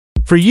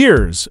For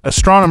years,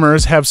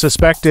 astronomers have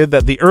suspected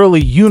that the early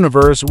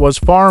universe was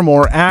far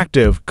more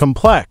active,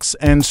 complex,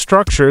 and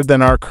structured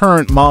than our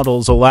current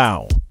models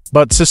allow.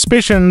 But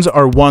suspicions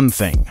are one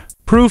thing.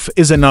 Proof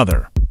is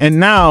another. And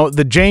now,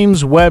 the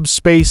James Webb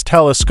Space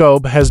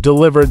Telescope has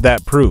delivered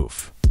that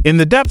proof. In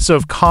the depths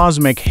of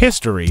cosmic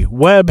history,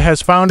 Webb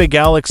has found a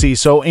galaxy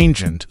so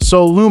ancient,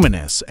 so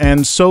luminous,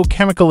 and so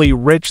chemically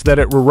rich that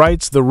it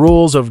rewrites the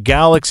rules of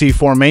galaxy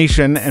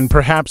formation and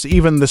perhaps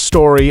even the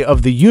story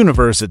of the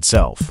universe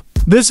itself.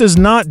 This is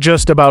not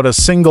just about a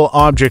single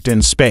object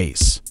in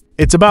space.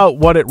 It's about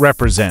what it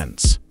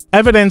represents.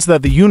 Evidence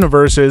that the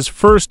universe's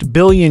first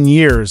billion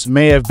years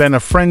may have been a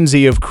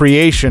frenzy of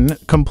creation,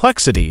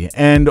 complexity,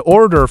 and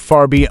order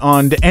far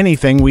beyond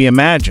anything we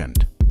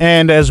imagined.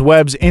 And as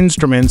Webb's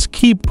instruments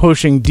keep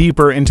pushing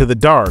deeper into the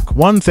dark,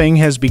 one thing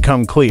has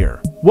become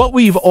clear. What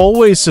we've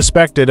always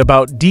suspected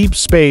about deep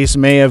space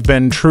may have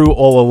been true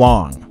all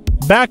along.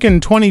 Back in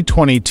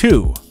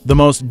 2022, the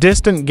most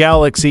distant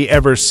galaxy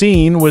ever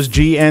seen was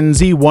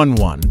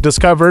GNZ11,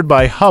 discovered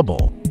by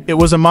Hubble. It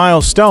was a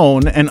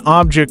milestone, an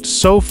object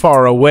so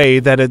far away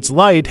that its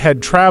light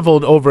had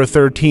traveled over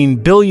 13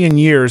 billion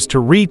years to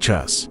reach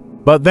us.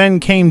 But then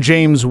came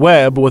James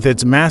Webb with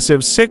its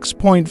massive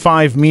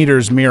 6.5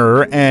 meters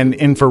mirror and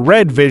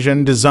infrared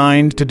vision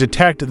designed to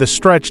detect the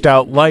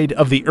stretched-out light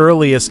of the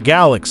earliest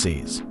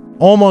galaxies.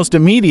 Almost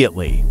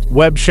immediately,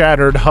 Webb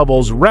shattered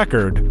Hubble's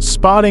record,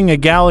 spotting a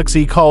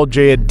galaxy called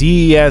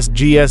JDS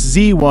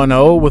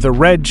GSZ10 with a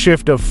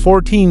redshift of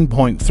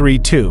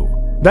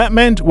 14.32. That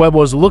meant Webb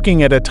was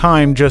looking at a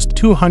time just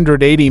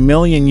 280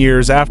 million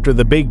years after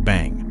the Big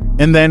Bang.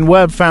 And then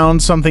Webb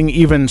found something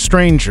even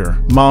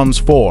stranger,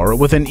 MOMS4,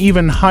 with an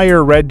even higher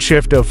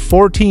redshift of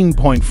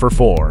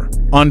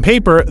 14.44. On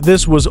paper,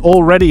 this was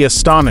already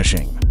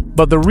astonishing.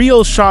 But the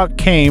real shock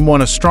came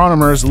when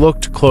astronomers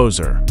looked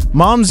closer.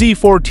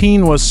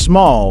 MOMS-14 was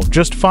small,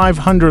 just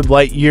 500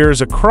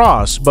 light-years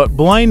across, but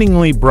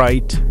blindingly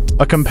bright.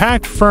 A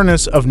compact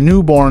furnace of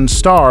newborn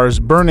stars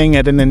burning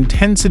at an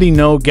intensity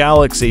no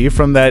galaxy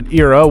from that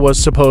era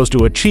was supposed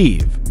to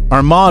achieve.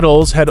 Our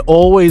models had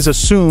always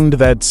assumed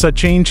that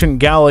such ancient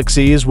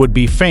galaxies would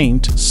be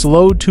faint,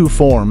 slow to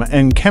form,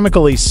 and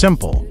chemically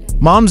simple.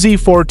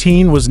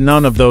 MOMS-14 was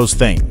none of those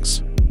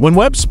things. When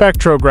Webb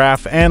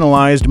spectrograph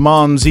analyzed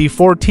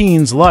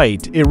MOMS-14's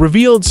light, it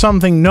revealed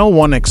something no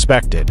one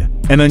expected: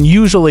 an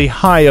unusually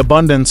high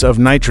abundance of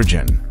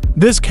nitrogen.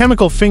 This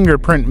chemical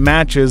fingerprint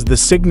matches the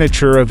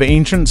signature of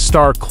ancient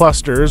star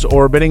clusters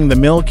orbiting the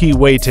Milky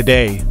Way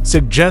today,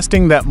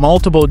 suggesting that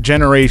multiple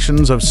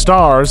generations of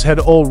stars had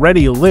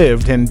already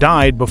lived and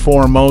died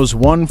before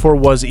MOMS-14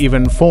 was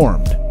even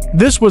formed.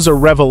 This was a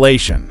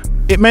revelation.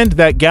 It meant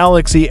that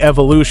galaxy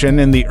evolution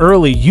in the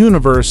early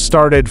universe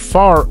started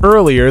far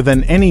earlier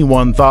than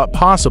anyone thought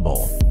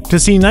possible. To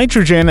see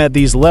nitrogen at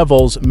these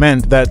levels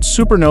meant that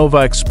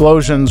supernova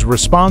explosions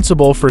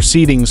responsible for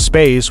seeding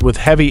space with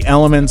heavy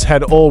elements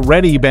had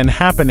already been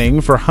happening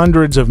for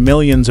hundreds of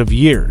millions of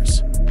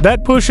years.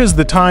 That pushes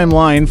the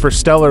timeline for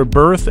stellar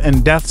birth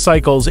and death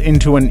cycles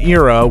into an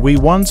era we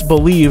once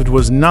believed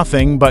was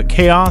nothing but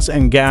chaos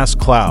and gas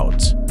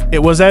clouds.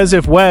 It was as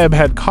if Webb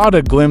had caught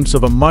a glimpse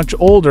of a much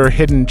older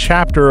hidden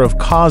chapter of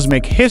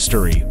cosmic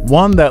history,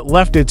 one that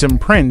left its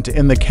imprint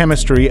in the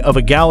chemistry of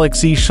a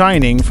galaxy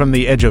shining from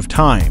the edge of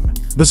time.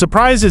 The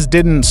surprises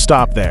didn't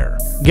stop there.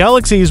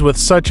 Galaxies with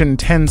such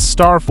intense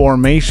star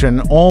formation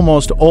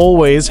almost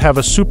always have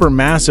a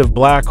supermassive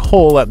black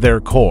hole at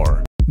their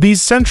core.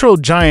 These central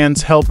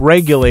giants help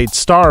regulate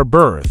star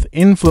birth,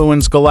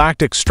 influence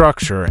galactic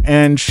structure,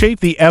 and shape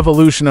the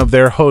evolution of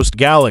their host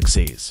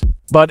galaxies.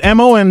 But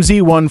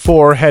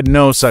MOMS-14 had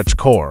no such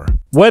core.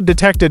 Webb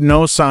detected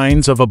no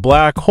signs of a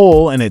black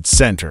hole in its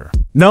center.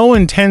 No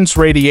intense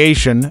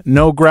radiation,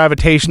 no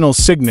gravitational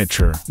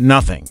signature,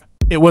 nothing.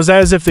 It was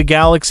as if the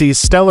galaxy's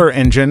stellar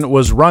engine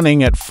was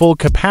running at full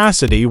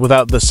capacity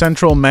without the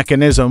central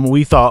mechanism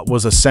we thought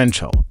was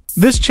essential.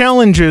 This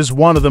challenges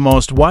one of the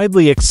most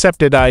widely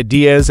accepted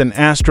ideas in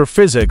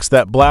astrophysics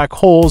that black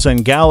holes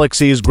and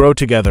galaxies grow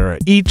together,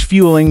 each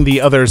fueling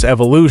the other's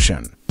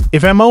evolution.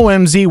 If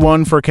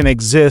MOMS-14 can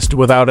exist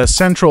without a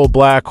central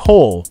black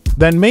hole,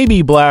 then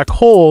maybe black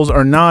holes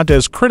are not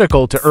as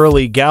critical to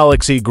early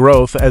galaxy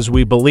growth as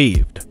we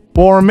believed.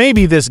 Or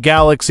maybe this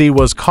galaxy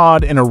was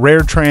caught in a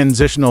rare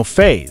transitional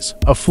phase,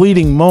 a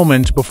fleeting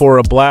moment before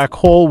a black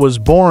hole was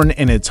born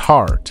in its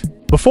heart.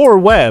 Before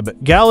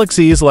Webb,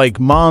 galaxies like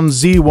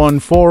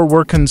MOMS-14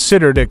 were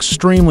considered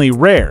extremely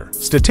rare,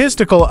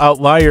 statistical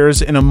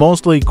outliers in a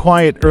mostly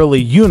quiet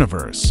early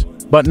universe.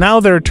 But now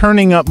they're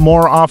turning up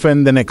more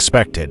often than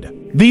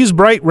expected. These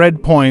bright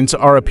red points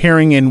are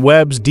appearing in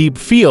Webb's deep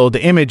field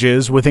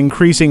images with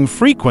increasing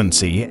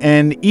frequency,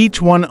 and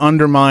each one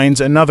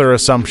undermines another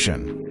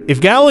assumption.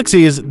 If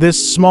galaxies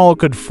this small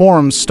could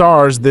form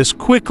stars this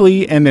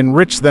quickly and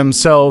enrich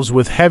themselves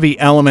with heavy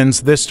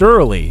elements this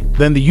early,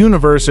 then the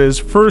universe's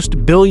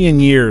first billion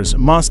years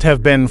must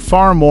have been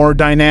far more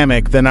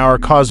dynamic than our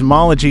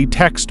cosmology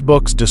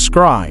textbooks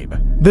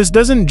describe. This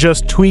doesn't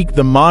just tweak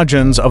the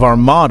margins of our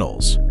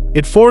models.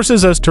 It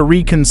forces us to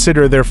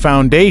reconsider their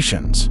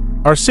foundations.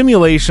 Our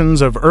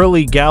simulations of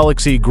early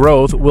galaxy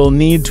growth will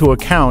need to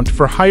account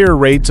for higher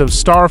rates of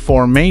star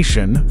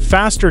formation,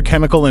 faster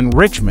chemical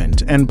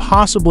enrichment, and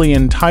possibly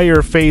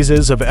entire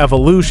phases of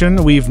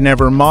evolution we've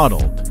never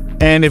modeled.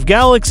 And if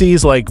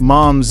galaxies like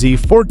MOM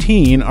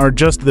Z14 are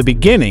just the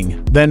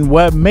beginning, then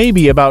Webb may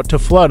be about to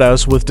flood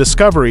us with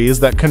discoveries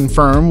that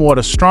confirm what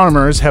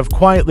astronomers have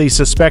quietly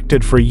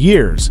suspected for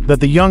years,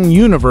 that the young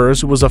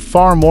universe was a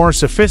far more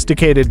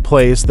sophisticated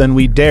place than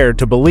we dared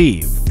to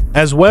believe.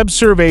 As Webb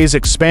surveys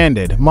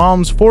expanded,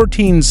 MOM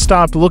Z14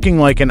 stopped looking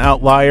like an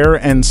outlier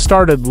and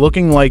started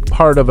looking like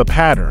part of a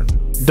pattern.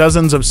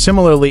 Dozens of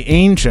similarly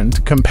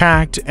ancient,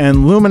 compact,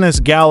 and luminous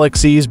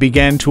galaxies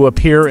began to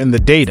appear in the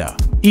data,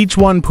 each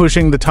one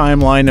pushing the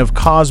timeline of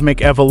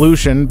cosmic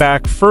evolution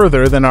back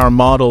further than our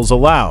models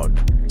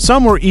allowed.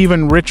 Some were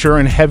even richer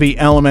in heavy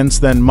elements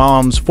than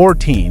MOM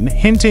Z14,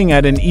 hinting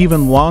at an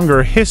even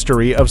longer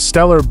history of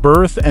stellar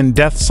birth and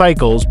death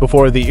cycles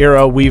before the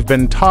era we've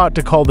been taught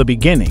to call the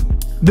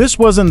beginning. This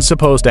wasn't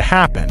supposed to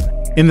happen.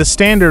 In the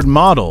standard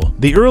model,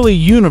 the early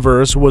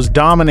universe was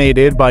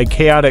dominated by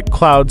chaotic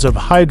clouds of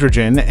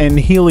hydrogen and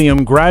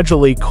helium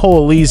gradually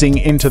coalescing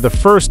into the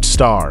first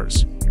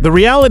stars. The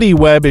reality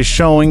Webb is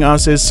showing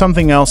us is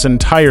something else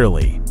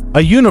entirely.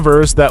 A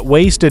universe that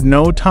wasted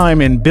no time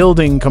in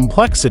building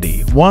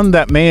complexity, one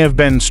that may have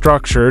been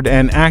structured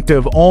and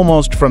active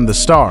almost from the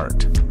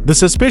start. The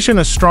suspicion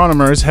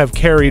astronomers have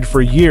carried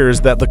for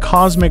years that the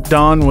cosmic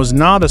dawn was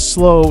not a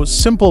slow,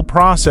 simple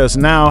process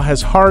now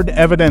has hard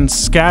evidence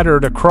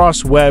scattered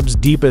across Webb's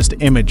deepest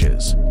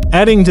images.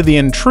 Adding to the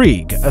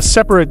intrigue, a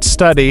separate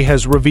study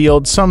has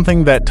revealed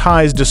something that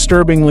ties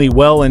disturbingly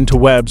well into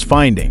Webb's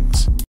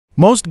findings.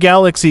 Most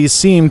galaxies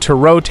seem to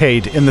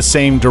rotate in the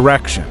same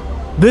direction.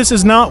 This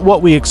is not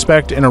what we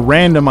expect in a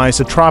random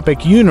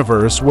isotropic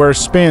universe where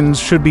spins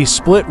should be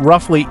split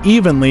roughly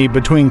evenly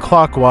between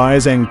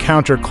clockwise and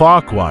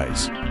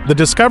counterclockwise. The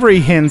discovery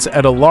hints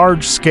at a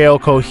large-scale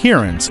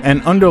coherence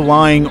and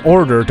underlying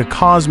order to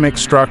cosmic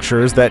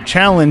structures that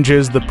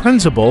challenges the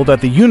principle that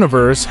the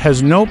universe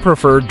has no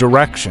preferred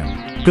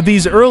direction. Could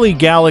these early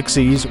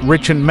galaxies,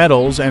 rich in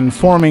metals and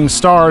forming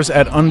stars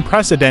at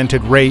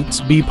unprecedented rates,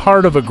 be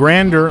part of a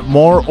grander,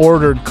 more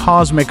ordered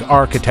cosmic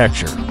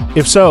architecture?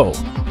 If so,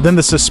 then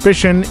the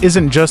suspicion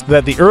isn't just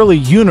that the early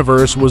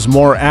universe was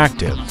more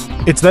active.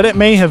 It's that it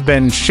may have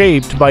been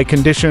shaped by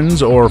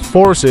conditions or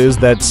forces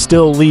that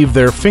still leave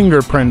their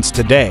fingerprints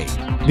today.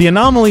 The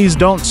anomalies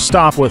don't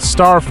stop with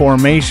star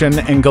formation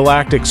and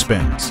galactic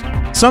spins.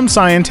 Some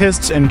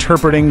scientists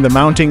interpreting the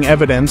mounting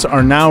evidence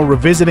are now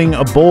revisiting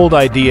a bold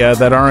idea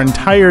that our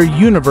entire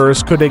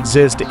universe could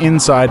exist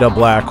inside a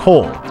black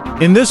hole.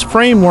 In this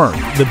framework,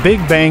 the Big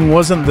Bang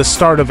wasn't the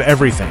start of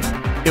everything.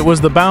 It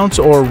was the bounce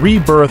or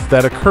rebirth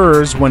that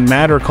occurs when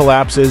matter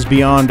collapses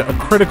beyond a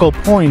critical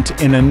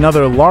point in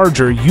another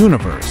larger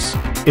universe.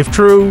 If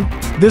true,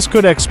 this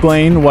could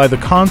explain why the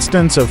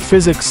constants of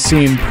physics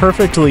seem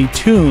perfectly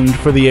tuned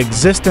for the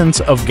existence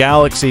of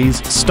galaxies,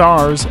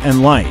 stars,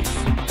 and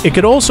life. It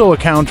could also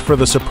account for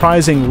the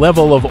surprising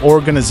level of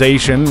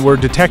organization we're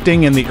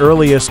detecting in the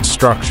earliest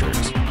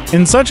structures.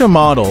 In such a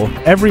model,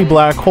 every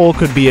black hole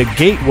could be a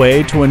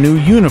gateway to a new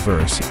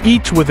universe,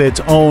 each with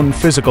its own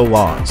physical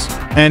laws.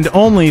 And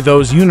only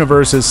those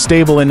universes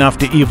stable enough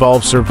to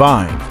evolve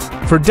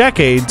survive. For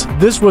decades,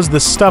 this was the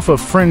stuff of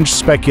fringe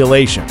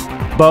speculation.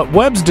 But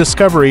Webb's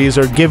discoveries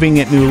are giving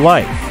it new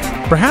life.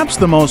 Perhaps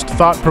the most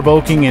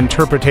thought-provoking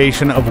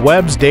interpretation of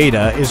Webb's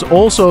data is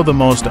also the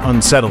most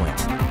unsettling.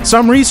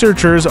 Some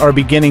researchers are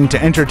beginning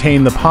to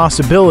entertain the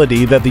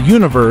possibility that the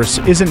universe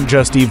isn't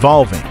just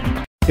evolving.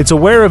 It's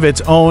aware of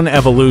its own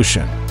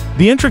evolution.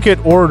 The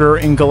intricate order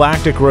in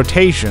galactic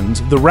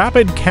rotations, the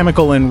rapid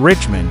chemical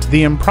enrichment,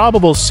 the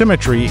improbable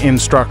symmetry in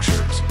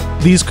structures.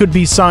 These could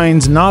be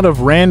signs not of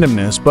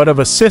randomness but of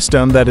a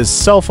system that is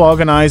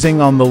self-organizing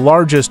on the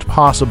largest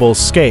possible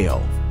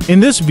scale.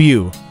 In this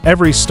view,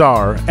 every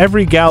star,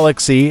 every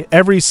galaxy,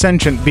 every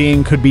sentient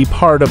being could be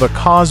part of a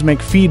cosmic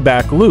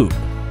feedback loop.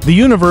 The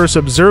universe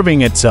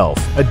observing itself,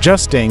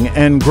 adjusting,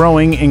 and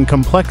growing in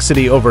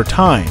complexity over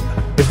time.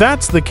 If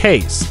that's the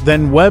case,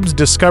 then Webb's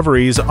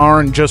discoveries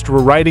aren't just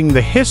rewriting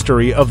the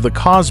history of the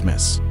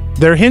cosmos.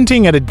 They're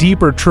hinting at a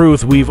deeper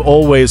truth we've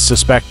always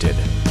suspected,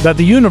 that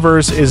the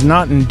universe is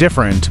not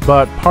indifferent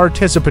but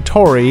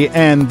participatory,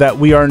 and that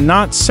we are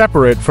not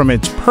separate from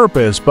its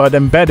purpose but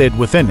embedded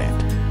within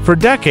it. For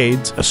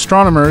decades,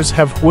 astronomers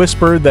have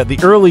whispered that the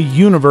early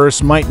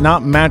universe might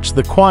not match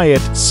the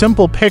quiet,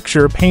 simple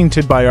picture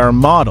painted by our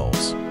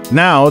models.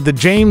 Now, the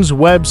James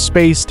Webb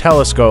Space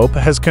Telescope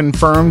has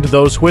confirmed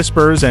those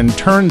whispers and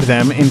turned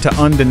them into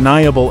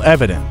undeniable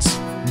evidence.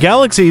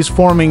 Galaxies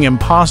forming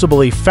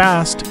impossibly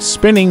fast,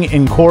 spinning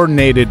in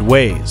coordinated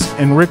ways,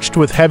 enriched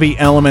with heavy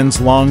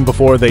elements long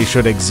before they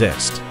should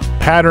exist.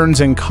 Patterns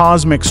in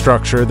cosmic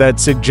structure that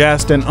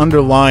suggest an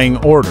underlying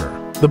order.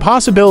 The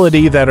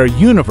possibility that our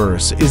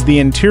universe is the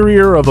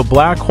interior of a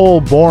black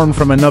hole born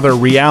from another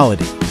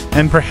reality.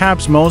 And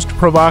perhaps most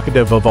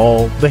provocative of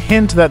all, the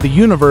hint that the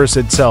universe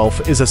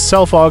itself is a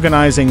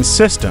self-organizing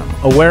system,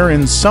 aware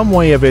in some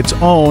way of its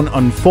own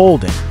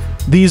unfolding.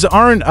 These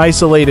aren't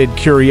isolated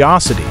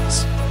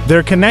curiosities.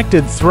 They're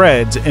connected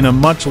threads in a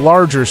much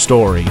larger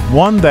story,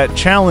 one that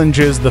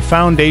challenges the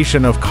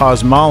foundation of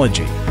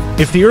cosmology.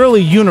 If the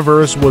early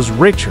universe was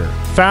richer,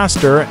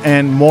 faster,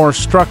 and more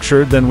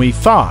structured than we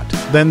thought,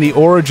 then the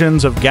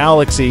origins of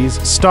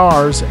galaxies,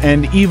 stars,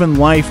 and even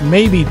life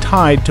may be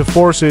tied to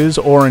forces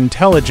or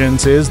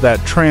intelligences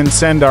that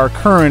transcend our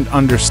current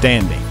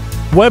understanding.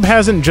 Webb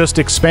hasn't just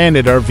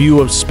expanded our view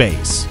of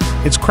space.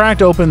 It's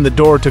cracked open the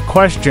door to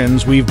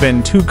questions we've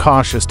been too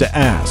cautious to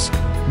ask.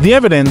 The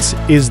evidence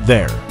is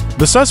there.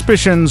 The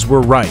suspicions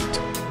were right.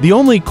 The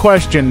only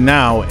question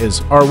now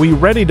is, are we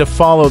ready to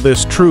follow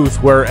this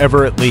truth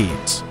wherever it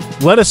leads?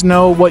 Let us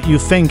know what you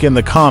think in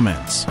the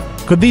comments.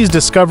 Could these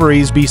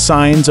discoveries be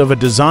signs of a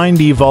designed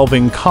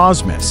evolving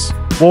cosmos?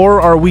 Or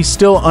are we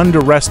still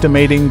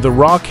underestimating the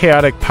raw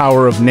chaotic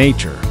power of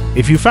nature?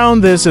 If you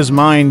found this as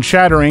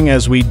mind-shattering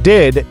as we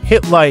did,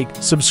 hit like,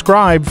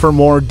 subscribe for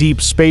more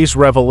deep space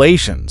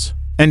revelations,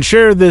 and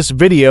share this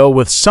video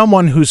with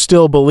someone who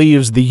still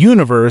believes the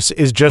universe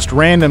is just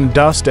random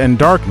dust and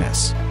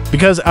darkness.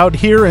 Because out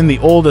here in the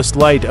oldest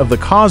light of the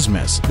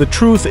cosmos, the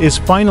truth is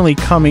finally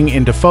coming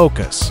into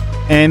focus,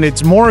 and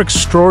it's more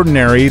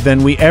extraordinary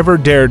than we ever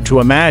dared to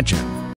imagine.